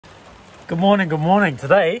Good morning.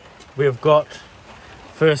 Today we've got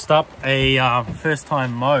first up a first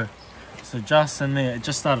time mow. So just in there, it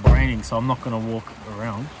just started raining, so I'm not going to walk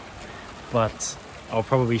around, but I'll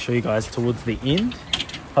probably show you guys towards the end.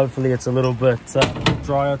 Hopefully it's a little bit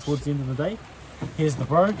drier towards the end of the day. Here's the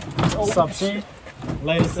bro. What's up, Shane?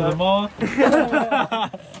 Latest to the mower.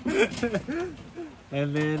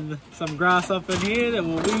 And then some grass up in here that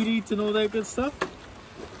we'll weed eat and all that good stuff.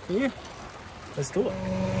 So yeah, let's do it.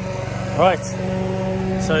 Right,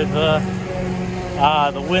 so the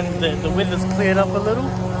wind has cleared up a little.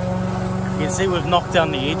 You can see we've knocked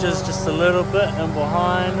down the edges just a little bit and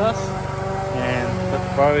behind us, and the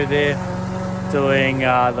bro there doing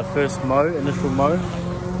the first initial mow,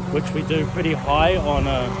 which we do pretty high on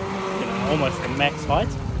almost a max height,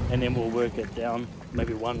 and then we'll work it down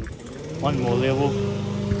maybe one more level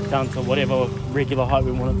down to whatever regular height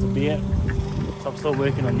we want it to be at. So I'm still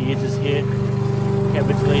working on the edges here,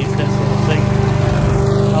 cabbage leaves, that sort of thing,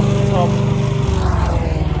 up the top.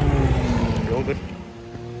 All good.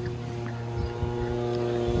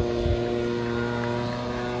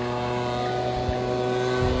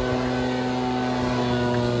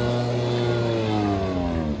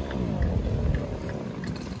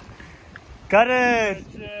 Got it!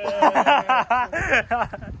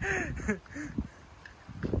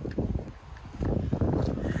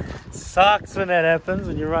 Sucks when that happens,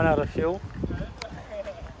 when you run out of fuel.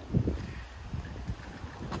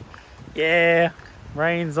 Yeah,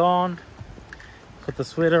 rain's on. Put the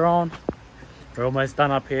sweater on. We're almost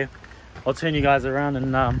done up here. I'll turn you guys around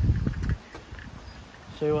and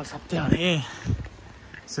show you what's up down here.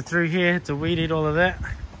 So through here to weed eat all of that.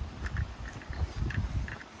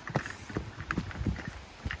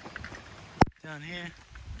 Down here.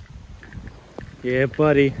 Yeah,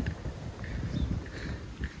 buddy.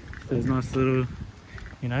 There's nice little,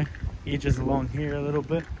 edges along here a little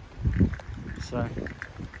bit. So,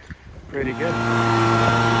 pretty good.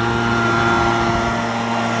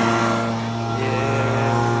 Yeah.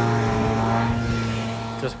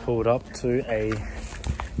 Just pulled up to a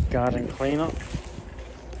garden cleanup.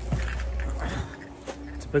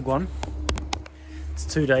 It's a big one. It's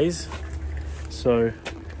 2 days. So,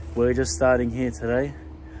 we're just starting here today,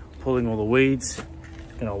 pulling all the weeds.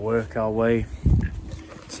 Gonna work our way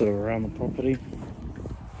sort of around the property.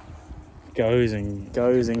 Goes and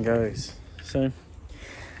goes and goes. So we'll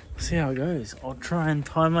see how it goes. I'll try and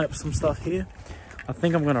time lapse some stuff here. I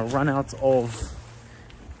think I'm gonna run out of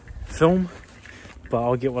film, but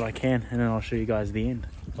I'll get what I can and then I'll show you guys the end.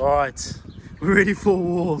 All right, we're ready for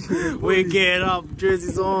war. We're getting up,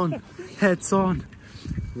 jerseys on, hats on.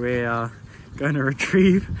 We're going to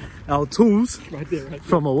retrieve our tools right there.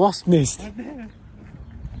 From a wasp nest. Right there.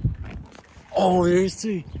 Oh, there is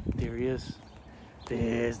two. There he is.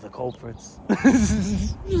 There's the culprits.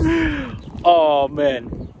 Oh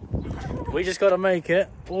man, we just got to make it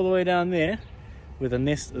all the way down there, where the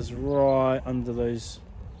nest is right under those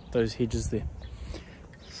hedges there.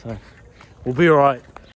 So we'll be all right.